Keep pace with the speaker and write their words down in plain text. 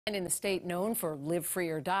And in the state known for live free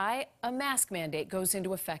or die, a mask mandate goes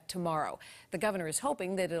into effect tomorrow. The governor is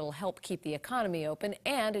hoping that it'll help keep the economy open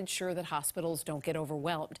and ensure that hospitals don't get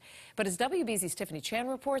overwhelmed. But as WBZ's Tiffany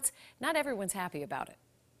reports, not everyone's happy about it.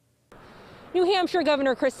 New Hampshire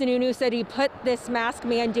Governor Chris Sununu said he put this mask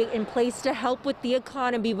mandate in place to help with the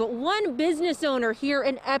economy. But one business owner here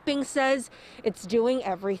in Epping says it's doing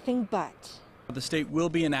everything but. The state will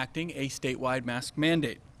be enacting a statewide mask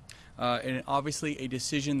mandate. And obviously a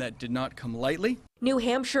decision that did not come lightly. New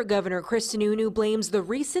Hampshire Governor Chris Sununu blames the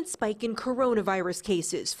recent spike in coronavirus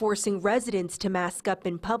cases, forcing residents to mask up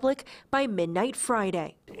in public by midnight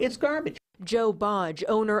Friday. It's garbage. Joe Bodge,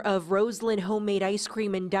 owner of Roseland Homemade Ice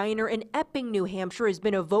Cream and Diner in Epping, New Hampshire, has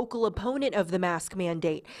been a vocal opponent of the mask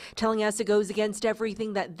mandate, telling us it goes against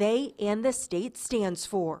everything that they and the state stands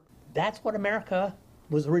for. That's what America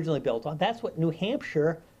was originally built on. That's what New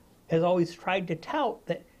Hampshire has always tried to tout,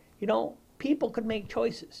 that people could make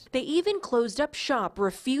choices. They even closed up shop,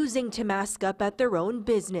 refusing to mask up at their own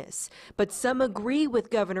business. But some agree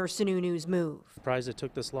with Governor Sununu's move. Surprised it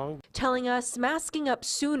took this long. Telling us masking up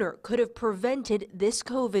sooner could have prevented this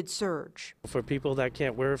COVID surge. For people that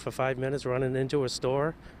can't wear it for 5 minutes running into a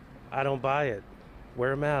store, I don't buy it.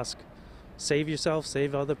 Wear a mask. Save yourself,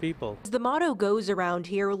 save other people. The motto goes around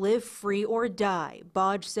here, live free or die.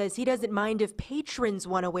 Bodge says he doesn't mind if patrons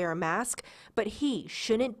want to wear a mask, but he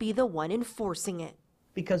shouldn't be the one enforcing it.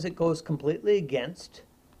 Because it goes completely against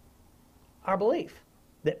our belief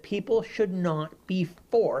that people should not be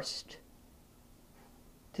forced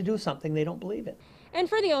to do something they don't believe in. And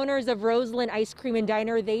for the owners of Roseland Ice Cream and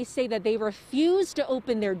Diner, they say that they refuse to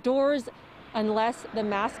open their doors unless the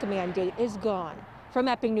mask mandate is gone. From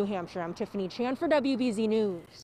Epping, New Hampshire, I'm Tiffany Chan for WBZ News.